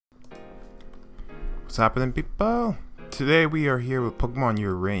What's happening, people? Today we are here with Pokemon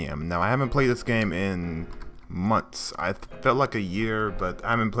Uranium. Now, I haven't played this game in months. I felt like a year, but I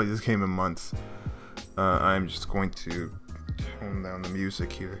haven't played this game in months. I'm just going to tone down the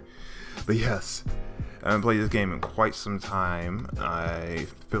music here. But yes, I haven't played this game in quite some time. I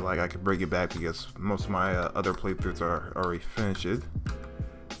feel like I could bring it back because most of my other playthroughs are already finished.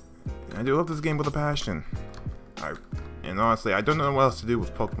 I do love this game with a passion. And honestly, I don't know what else to do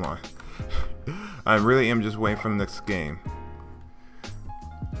with Pokemon. I really am just waiting for the next game.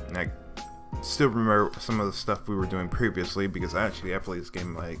 And I still remember some of the stuff we were doing previously because I played this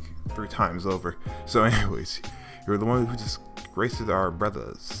game like 3 times over. So anyways, you're the one who disgraced our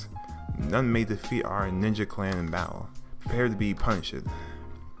brothers. None may defeat our ninja clan in battle. Prepare to be punished.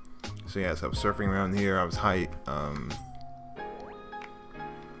 So yes, I was surfing around here. I was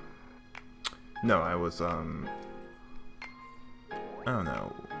no, I was I don't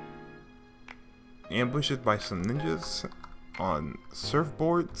know, ambushed by some ninjas on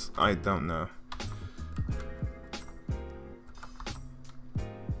surfboards? I don't know.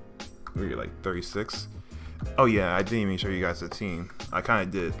 We're like 36. Oh yeah, I didn't even show you guys the team. I kind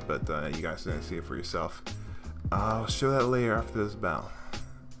of did, but you guys didn't see it for yourself. I'll show that later after this battle.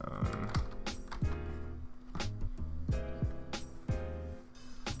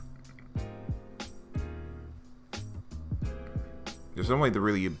 There's no way to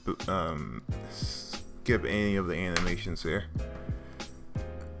really skip any of the animations here.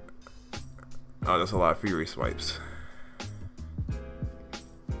 Oh, that's a lot of Fury swipes.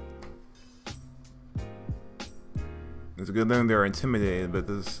 It's a good thing they're intimidated, but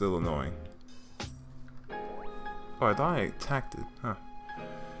this is still annoying. Oh, I thought I attacked it, huh?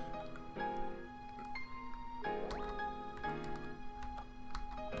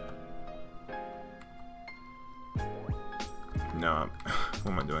 No,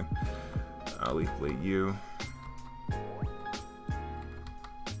 what am I doing? I'll leaf blade you.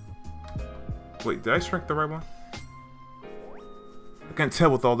 Wait, did I strike the right one? I can't tell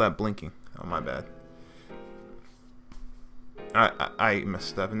with all that blinking. Oh, my bad. I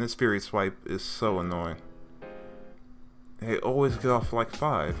messed up, and this Fury Swipe is so annoying. They always get off like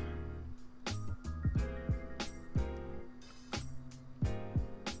 5.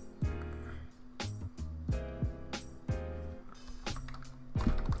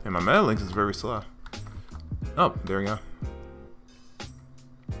 And my Meta Lynx is very slow. Oh, there we go.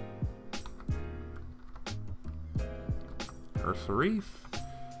 Earth Reef.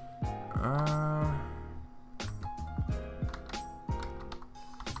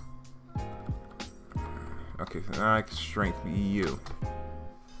 Okay, so now I can strengthen you.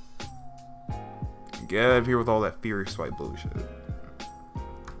 Get out of here with all that Fury Swipe bullshit.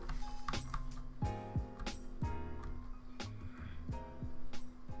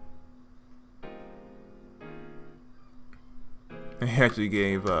 He actually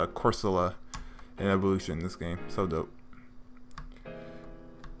gave Corsola an evolution in this game. So dope.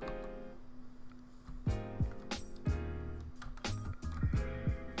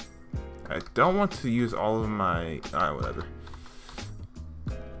 I don't want to use all of my... Alright, whatever.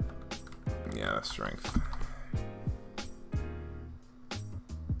 Yeah, that's strength.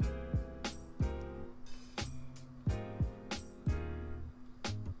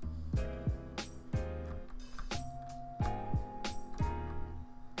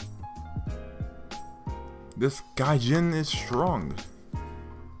 This Gaijin is strong.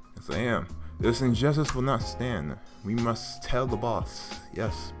 Yes, I am. This injustice will not stand. We must tell the boss.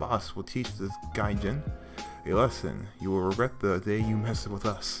 Yes, boss will teach this Gaijin a lesson. You will regret the day you messed with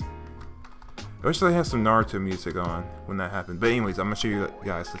us. I wish I had some Naruto music on when that happened. But anyways, I'm gonna show you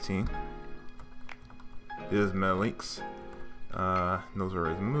guys the team. This is Meta Lynx. Those are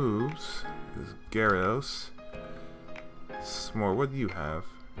his moves. This is Gyarados. S'more, what do you have?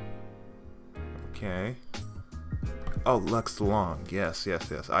 Okay. Oh, Lux Long. Yes, yes,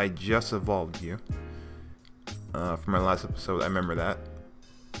 yes. I just evolved you. From my last episode, I remember that.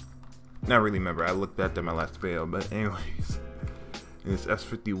 Not really remember, I looked at my last video, but anyways. It's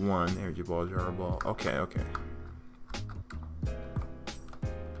S51, Energy Ball, Gyro Ball. Okay, okay.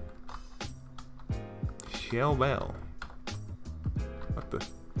 Shell Bell. What the?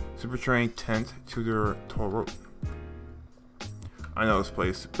 Super Train, Tent, Tutor, Toro. I know this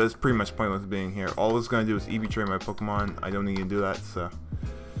place, but it's pretty much pointless being here. All it's gonna do is EV train my Pokemon. I don't need to do that, so.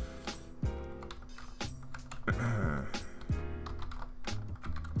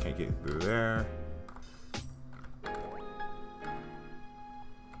 Can't get through there.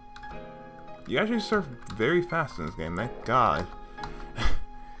 You actually surf very fast in this game, thank God.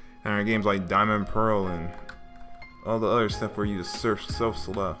 And our games like Diamond Pearl and all the other stuff where you just surf so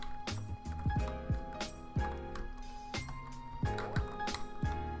slow.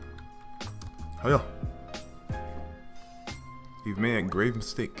 Hiya. You've made a grave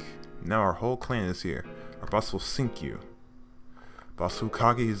mistake. Now our whole clan is here. Our boss will sink you. Boss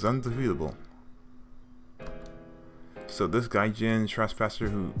Hokage is undefeatable. So this Gaijin trespasser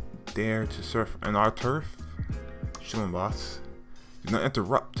who dare to surf on our turf? Shimon boss. Do not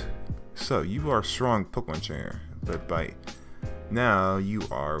interrupt. So you are a strong Pokemon trainer, but by now you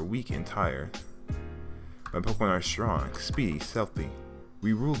are weak and tired. My Pokemon are strong, speedy, stealthy.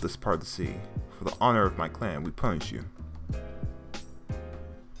 We rule this part of the sea. For the honor of my clan, we punish you.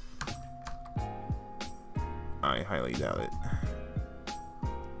 I highly doubt it.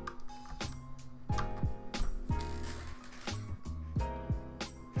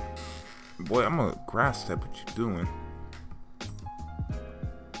 Boy, I'm a grass type. What you doing?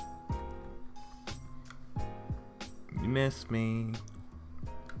 You miss me.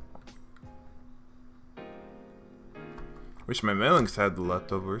 Wish my mailings had the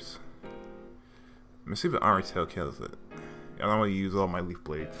leftovers. Let me see if the Armored Tail kills it. I don't want to use all my leaf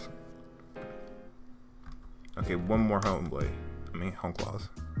blades. Okay, one more home blade. Home claws.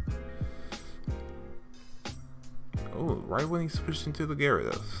 Oh, right when he switched into the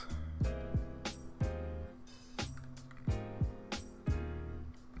Gyarados.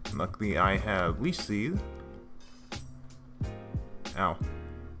 Luckily, I have Leech Seed. Ow.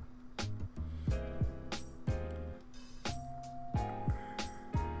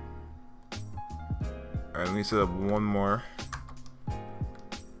 Alright, let me set up one more.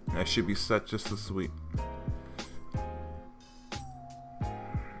 That should be set just as sweet.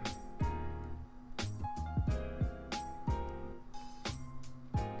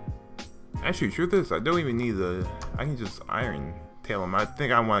 Actually, truth is, I don't even need the. I can just Iron Tail him. I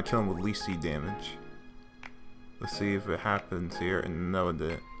think I want to kill him with Leech Seed damage. Let's see if it happens here. And no, it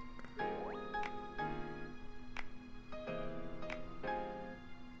didn't.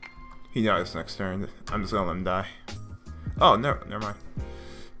 He dies next turn. I'm just gonna let him die. Oh, no, never mind.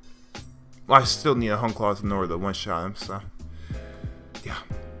 Well, I still need a Home Claws in order to one-shot him, so. Yeah.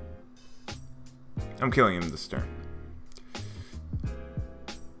 I'm killing him this turn.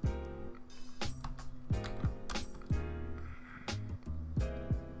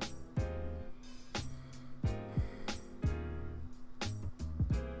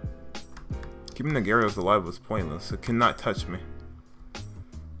 Keeping the Gyarados alive was pointless. It cannot touch me.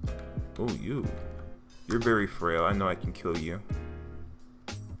 Oh, you. You're very frail. I know I can kill you.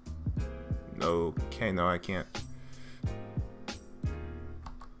 Okay, no, I can't.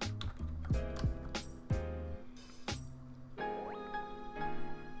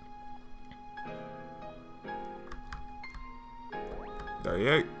 There you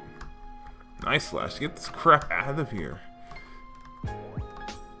go. Nice Slash. Get this crap out of here.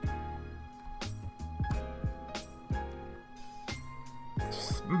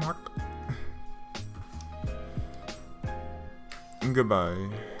 Smart. Goodbye.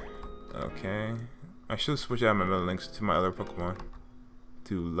 Okay. I should switch out my Meta Links to my other Pokemon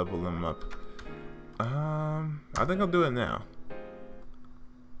to level them up. I think I'll do it now.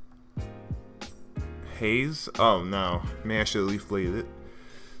 Haze? Oh no. Maybe I should have Leaf Bladed it.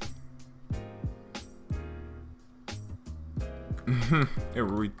 It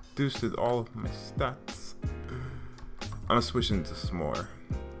reduced all of my stats. I'm gonna switch into S'more.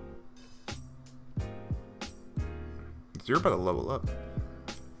 You're about to level up.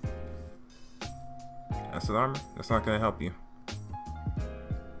 That's an armor. That's not gonna help you.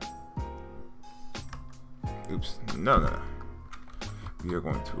 Oops. No. We are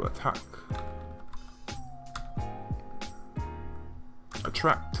going to attack.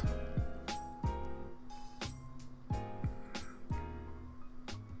 Attract.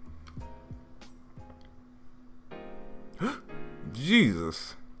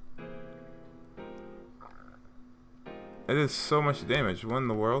 Jesus. That is so much damage. What in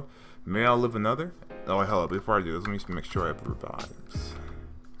the world? May I live another? Oh, hell, before I do this, let me just make sure I have revives.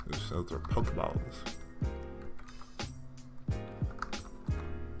 Those are Pokeballs.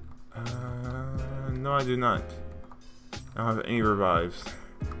 No, I do not. I don't have any revives.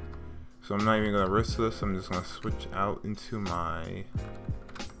 So I'm not even going to risk this. I'm just going to switch out into my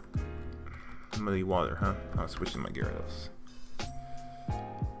muddy water, huh? I'll switch to my Gyarados.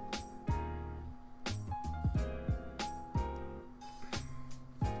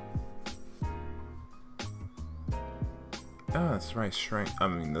 Oh, that's right, strength. I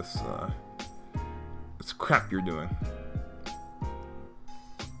mean, this crap you're doing.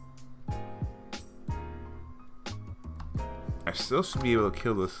 I still should be able to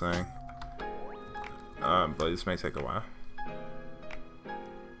kill this thing. But this may take a while.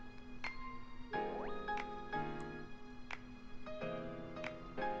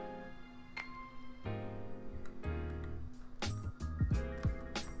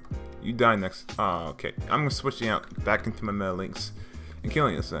 You die next. Oh, okay. I'm switching out back into my meta links and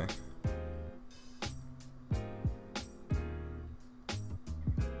killing this thing.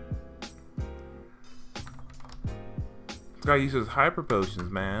 This guy uses hyper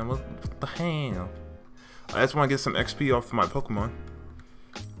potions, man. What the hell? I just want to get some XP off of my Pokemon.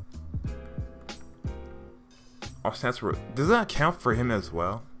 Oh, stats for. Does that count for him as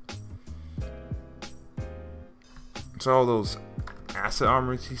well? So all those acid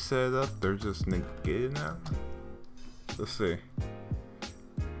armors he set up, they're just negated now? Let's see.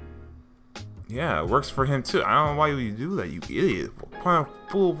 Yeah, it works for him too. I don't know why you do that, you idiot. What kind of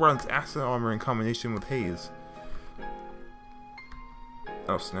fool runs acid armor in combination with haze?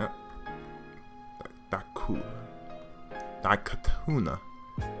 Oh snap. Dakatuna.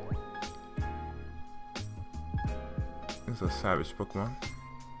 This is a savage Pokemon.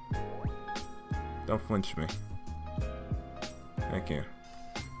 Don't flinch me. Thank you.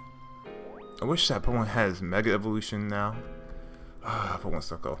 I wish that Pokemon had his Mega Evolution now. Ah, Pokemon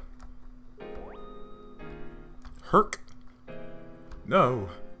Suckle. Herc? No,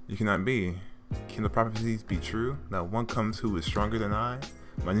 you cannot be. Can the prophecies be true? That one comes who is stronger than I?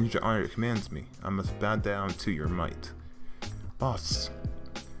 My ninja honor commands me. I must bow down to your might. Boss.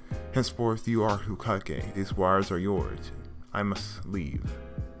 Henceforth you are Hokage. These wires are yours. I must leave.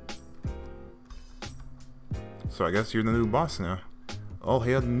 So I guess you're the new boss now. Oh,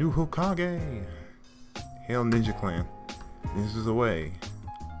 hail the new Hokage! Hail Ninja Clan. This is the way.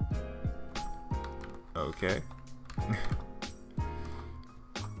 Okay.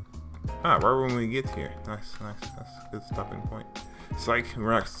 Ah, right when we get here. Nice, nice. That's a good stopping point. Psych,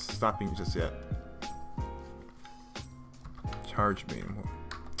 we're not stopping just yet. Charge beam.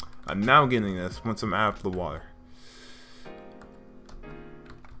 I'm now getting this once I'm out of the water.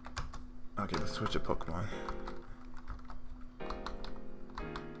 Okay, let's switch a Pokemon.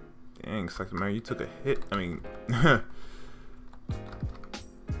 Dang, Psych, man, you took a hit. I mean,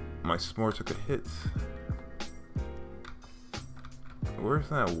 my S'more took a hit. Where's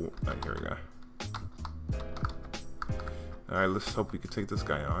that? Oh, here we go. Alright, let's hope we can take this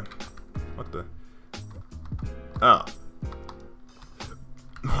guy on. What the? Oh.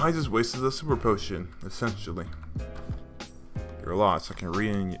 I just wasted a super potion, essentially. You're lost. I can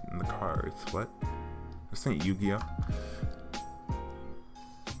read in the cards. What? This ain't Yu-Gi-Oh!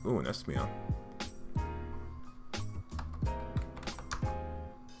 Ooh, an Espeon.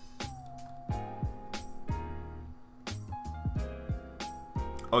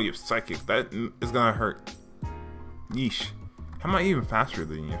 Oh, you have Psychic. That is gonna hurt. Yeesh. How am I even faster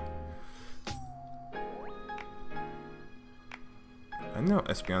than you? I know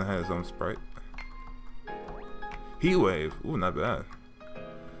Espeon had his own sprite. Heat Wave. Ooh, not bad.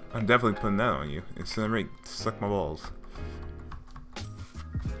 I'm definitely putting that on you. Incinerate, suck my balls.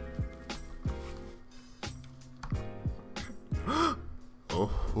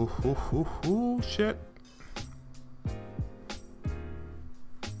 Oh, shit.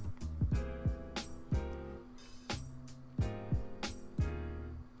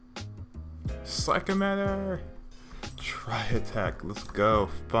 Psychomatter! Try attack, let's go,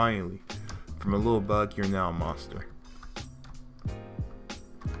 finally. From a little bug, you're now a monster.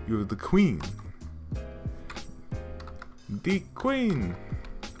 You're the queen. The queen!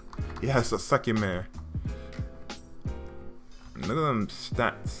 Yes, a Psychomatter. Look at them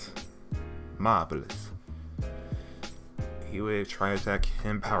stats. Marvelous. Heatwave, Try Attack,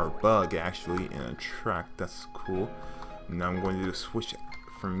 Empower Bug actually, and Attract. That's cool. Now I'm going to switch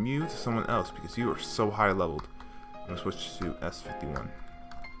from you to someone else because you are so high leveled. I'm going to switch to S51.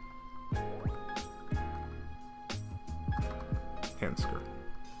 Handsker.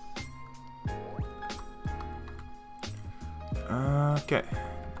 Okay.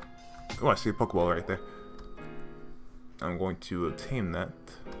 Oh, I see a Pokeball right there. I'm going to obtain that.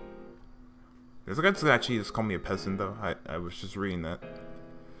 There's a guy that actually just called me a peasant though. I was just reading that.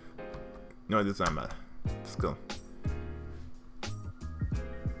 No, it doesn't matter. Let's go.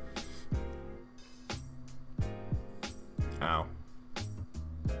 Ow.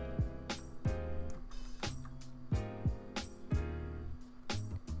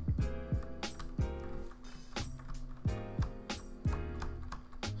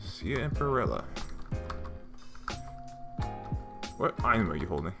 See ya, Emperella. What item are you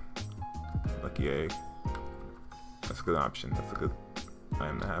holding? Lucky egg. That's a good option. That's a good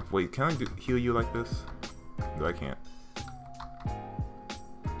item to have. Wait, can I heal you like this? No, I can't.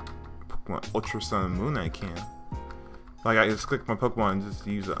 Pokemon Ultra Sun and Moon, I can. Like, I just click my Pokemon and just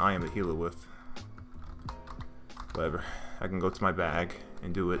use an item to heal it with. Whatever. I can go to my bag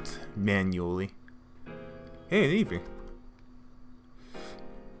and do it manually. Hey, an Eevee.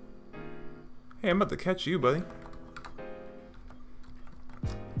 Hey, I'm about to catch you, buddy.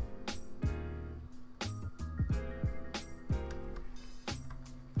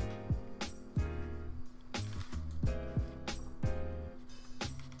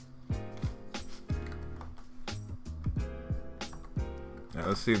 Now,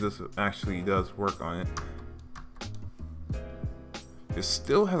 let's see if this actually does work on it. It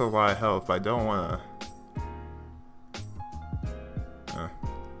still has a lot of health, but I don't want to...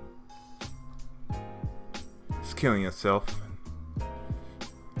 It's killing itself.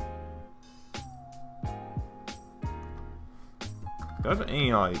 Doesn't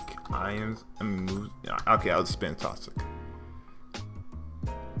any, like, items... I mean, moves... Yeah, okay, I'll spin Toxic.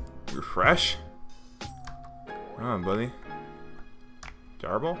 Refresh? Come on, buddy.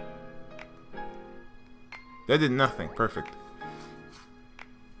 Jarble? That did nothing. Perfect.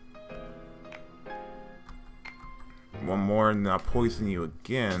 One more and I'll poison you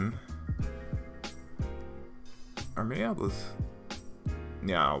again. Or maybe I'll just...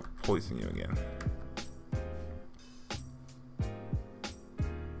 Yeah, I'll poison you again.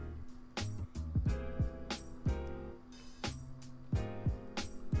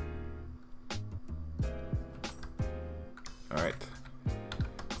 Alright.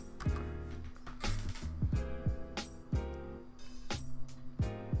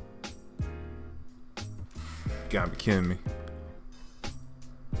 Gotta be kidding me.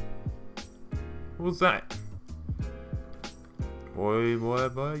 What was that? Boy,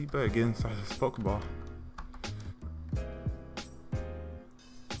 you better get inside this Pokeball.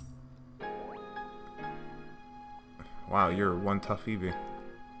 Wow, you're one tough Eevee.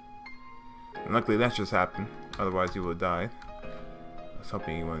 And luckily that just happened. Otherwise you would have died. I was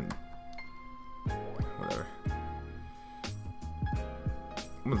hoping you wouldn't. Whatever.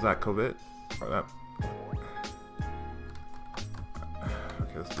 What was that, COVID? Or that?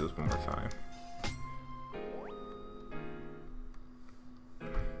 Okay, let's do this one more time.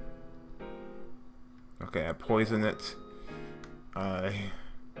 Okay, I poison it.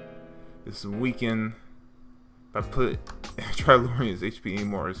 This weaken. If I try lowering his HP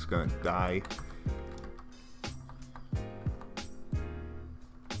anymore, it's gonna die.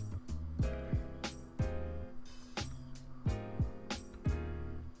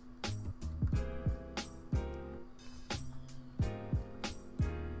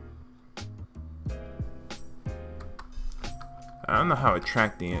 I don't know how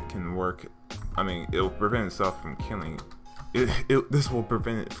attracting it can work. I mean, it'll prevent itself from killing. This will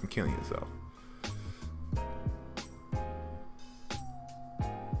prevent it from killing itself.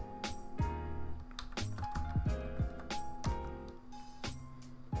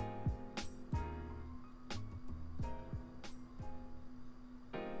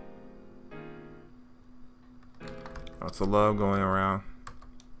 Lots of love going around.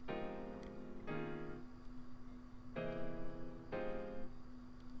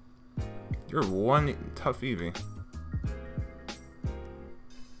 You're one tough Eevee.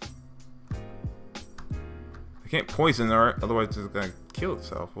 I can't poison her, otherwise it's gonna kill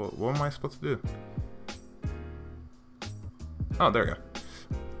itself. What am I supposed to do? Oh, there we go.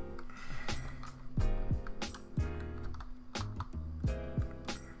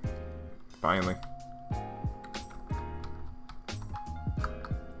 Finally.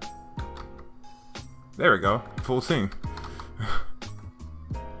 There we go. Full team.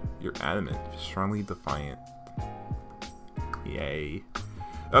 You're adamant, strongly defiant. Yay.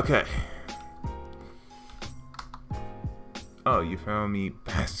 Okay. Oh, you found me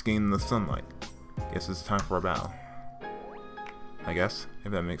basking in the sunlight. Guess it's time for a battle. I guess.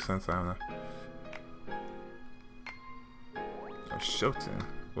 If that makes sense, I don't know. Oh, Shoten.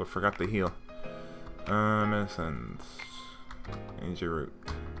 Well, forgot to heal. Medicines. Energy root.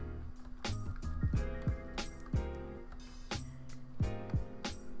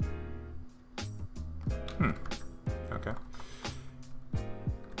 Okay.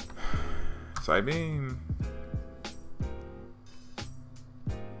 Side beam.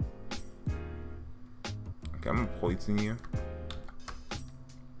 Okay, I'm gonna poison you.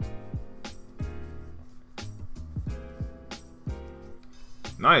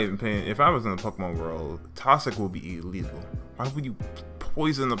 Not even paying. If I was in the Pokemon world, Toxic would be illegal. Why would you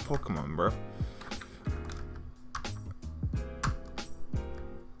poison the Pokemon, bro?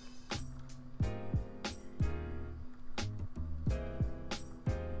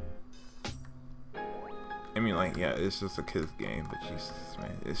 I mean, like, yeah, it's just a kid's game, but Jesus,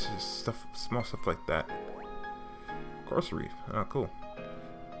 man, it's just stuff, small stuff like that. Course Reef, oh, cool.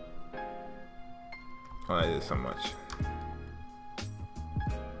 Oh, that is so much.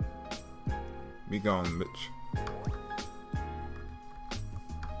 Be gone, bitch.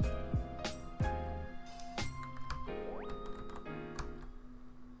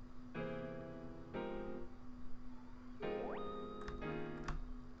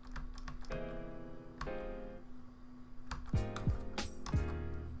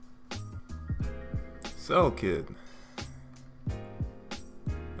 Cell Kid.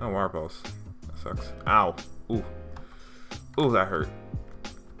 Oh, water balls. That sucks. Ow. Ooh. Ooh, that hurt.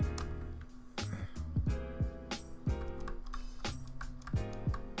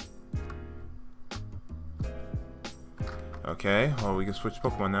 Okay, well we can switch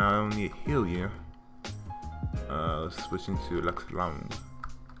Pokemon now. I don't need to heal you. Let's switch into Long.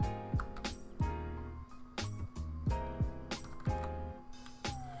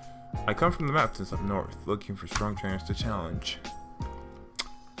 I come from the mountains up north, looking for strong trainers to challenge.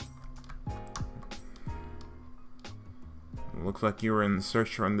 Looks like you were in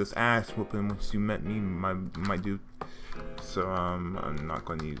search on this ass whooping once you met me, my dude. So I'm not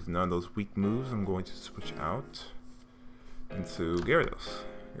going to use none of those weak moves. I'm going to switch out into Gyarados.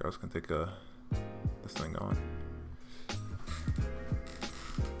 Gyarados can take this thing on.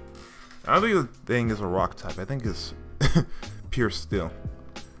 I don't think the thing is a rock type. I think it's pure steel.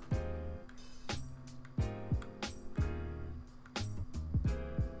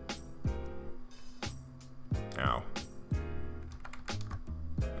 Ow.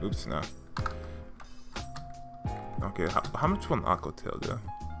 Oops, no. Okay, how much will an Aqua Tail do?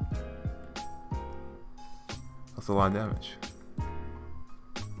 That's a lot of damage.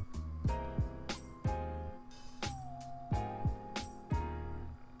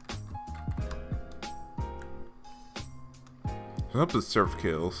 I hope the surf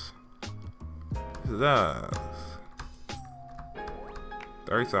kills. That's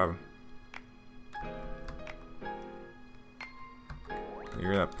 37.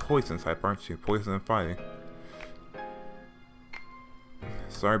 You're that poison type, aren't you? Poison and fighting.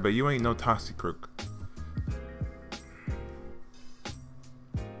 Sorry, but you ain't no Toxicroak.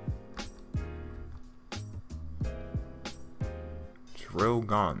 Drill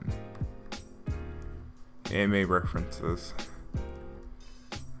gone. Anime references.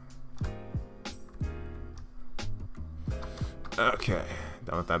 Okay,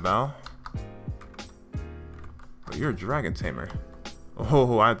 done with that battle. Oh, you're a dragon tamer.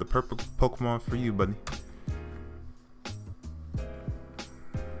 Oh, I have the perfect Pokemon for you, buddy.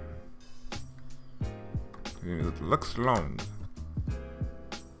 It looks long.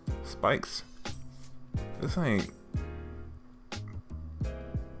 Spikes. This ain't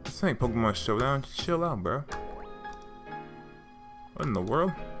Pokemon Showdown. Chill out, bro. What in the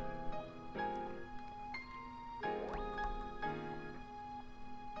world?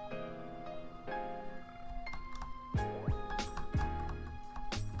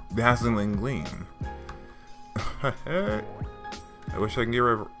 Dazzling Gleam. I wish I could get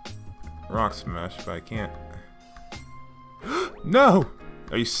rid of Rock Smash, but I can't. No!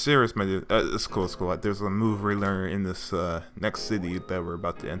 Are you serious, my dude? It's cool, it's cool. There's a move relearner in this next city that we're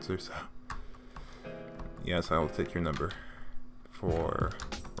about to enter, so... Yes, I will take your number for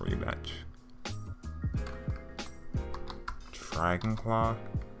a rematch. Dragon Claw?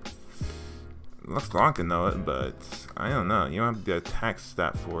 Looks like I can know it, but I don't know. You don't have the attack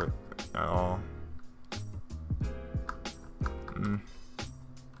stat for it at all.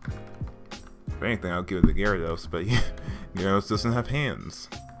 If anything, I'll give it to Gyarados, but Gyarados doesn't have hands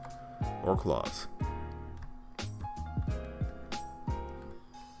or claws.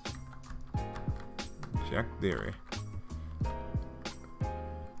 Jack Dairy.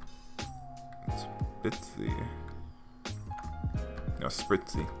 Spitzy. No,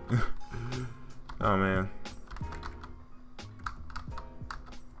 Spritzy. Oh man.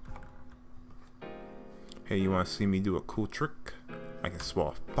 Hey, you wanna see me do a cool trick? I can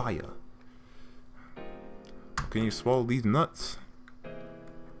swallow fire. Can you swallow these nuts?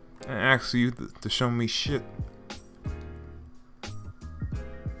 I asked you to show me shit.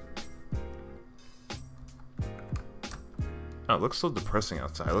 Oh, it looks so depressing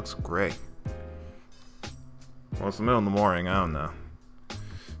outside. It looks gray. Well, it's the middle of the morning. I don't know.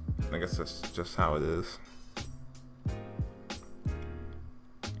 I guess that's just how it is.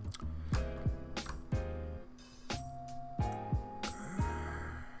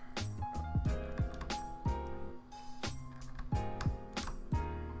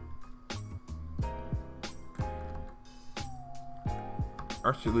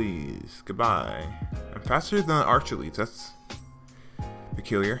 Archelees, goodbye. I'm faster than Archelees, that's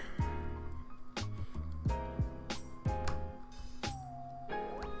peculiar.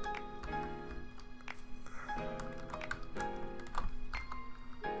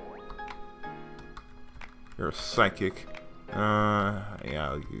 You're a psychic. Yeah,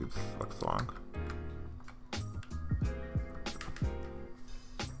 I'll use Luxlong.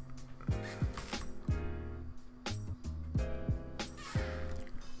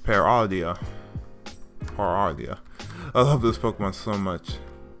 Paradia. I love this Pokemon so much.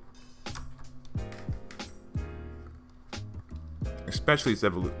 especially its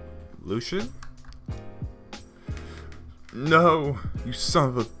evolution. No, you son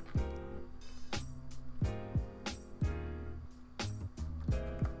of a...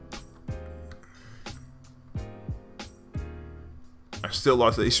 I still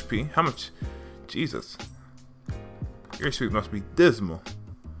lost HP. How much? Jesus. Your HP must be dismal.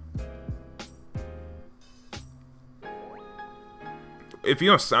 If you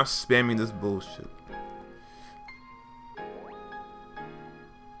don't stop spamming this bullshit.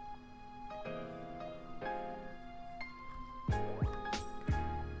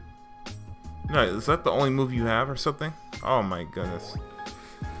 No, is that the only move you have or something? Oh my goodness.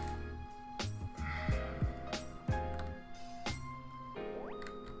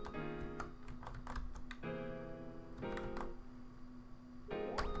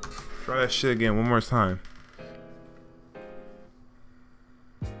 Try that shit again one more time.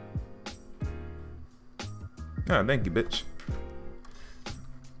 Ah, thank you, bitch.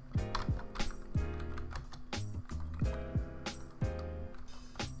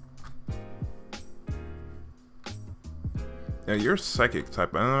 Yeah, you're psychic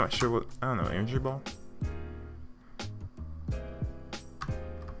type. I'm not sure what. I don't know. Energy ball.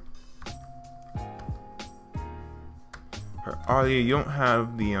 Oh yeah, you don't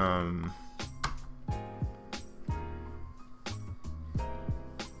have the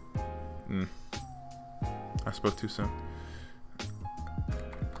I spoke too soon.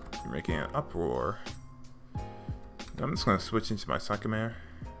 You're making an uproar. I'm just gonna switch into my Psychomare.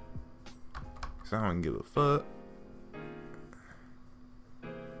 Cause I don't give a fuck.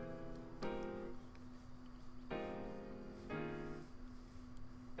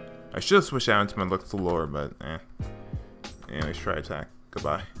 I should switch out into my Luxalore, but eh. Anyways, try attack.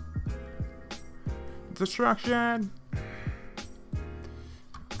 Goodbye. Destruction!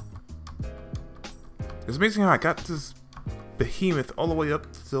 It's amazing how I got this behemoth all the way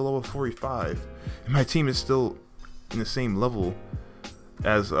up to level 45. And my team is still in the same level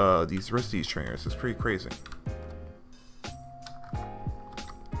as these rest of these trainers. It's pretty crazy.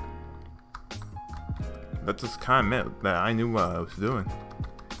 That just kind of meant that I knew what I was doing.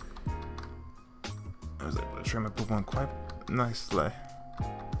 I was able to train my Pokemon quite nicely.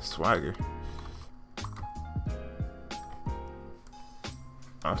 Swagger.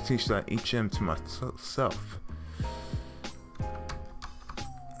 I'll teach that HM to myself.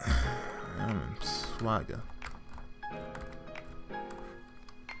 I'm swagger.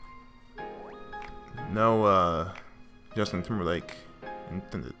 No, Justin Timberlake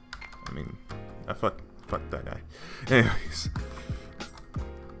intended. I mean, I fuck that guy. Anyways.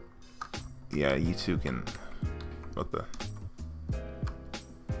 Yeah, you two can. What the?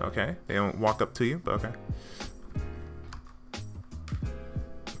 Okay, they don't walk up to you, but okay.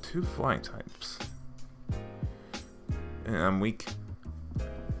 Two flying types. And I'm weak.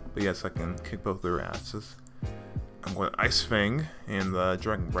 But yes, I can kick both their asses. I'm going Ice Fang and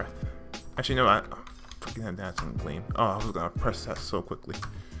Dragon Breath. Actually, no, I fucking had Dancing Gleam. Oh, I was gonna press that so quickly.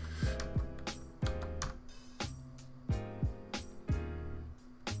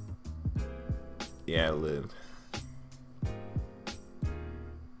 Yeah, I lived.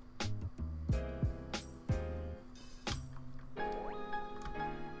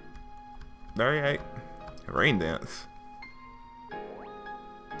 Alright. Rain Dance.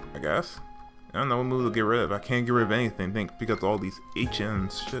 I guess. I don't know what move to get rid of. I can't get rid of anything, because of all these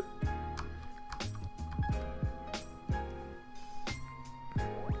HMs shit.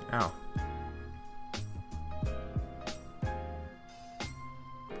 Ow.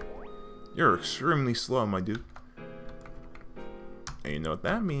 You're extremely slow, my dude. And you know what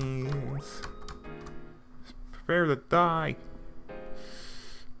that means. Prepare to die.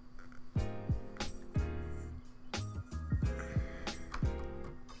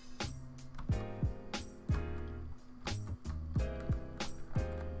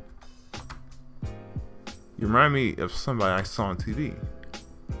 You remind me of somebody I saw on TV.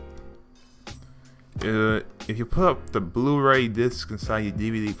 If you put up the Blu-ray disc inside your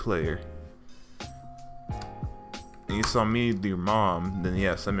DVD player, and you saw me with your mom, then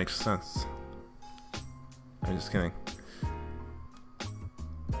yes, that makes sense. I'm just kidding.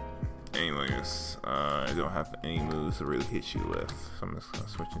 Anyways, I don't have any moves to really hit you with, so I'm just gonna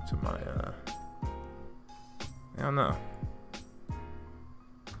switch into my, I don't know.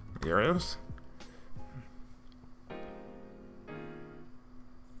 Gyarados?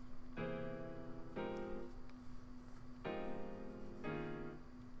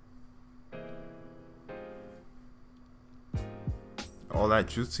 All that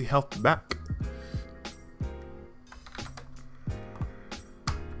juicy health back.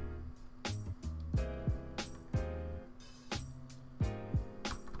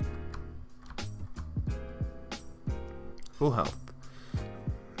 full health.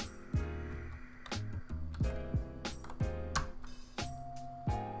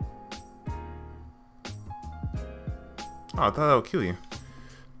 Oh, I thought that would kill you.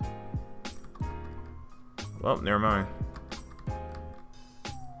 Well, never mind.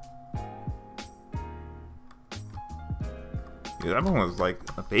 Yeah, that one was like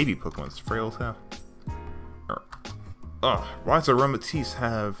a baby Pokemon. It's frail as hell. Ugh, why does Aromatisse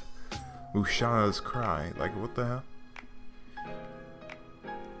have Mushana's cry? Like, what the hell?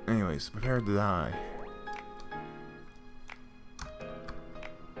 Anyways, prepare to die.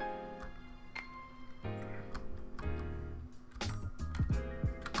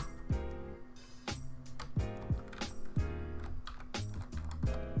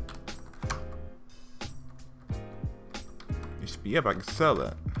 Yep, I can sell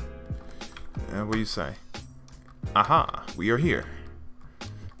that. What do you say? Aha, we are here.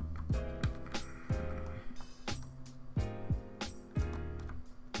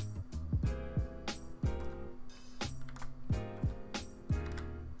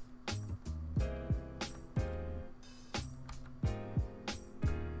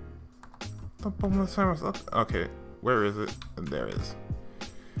 Okay, where is it? There it is.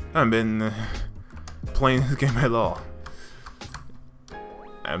 I haven't been playing this game at all.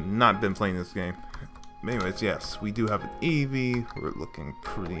 I've not been playing this game. Anyways, yes, we do have an Eevee. We're looking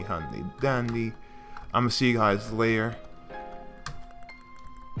pretty handy dandy. I'm gonna see you guys later.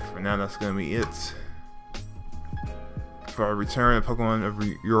 For now, that's gonna be it for our return of Pokemon of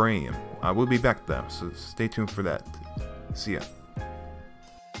Uranium. I will be back though, so stay tuned for that. See ya.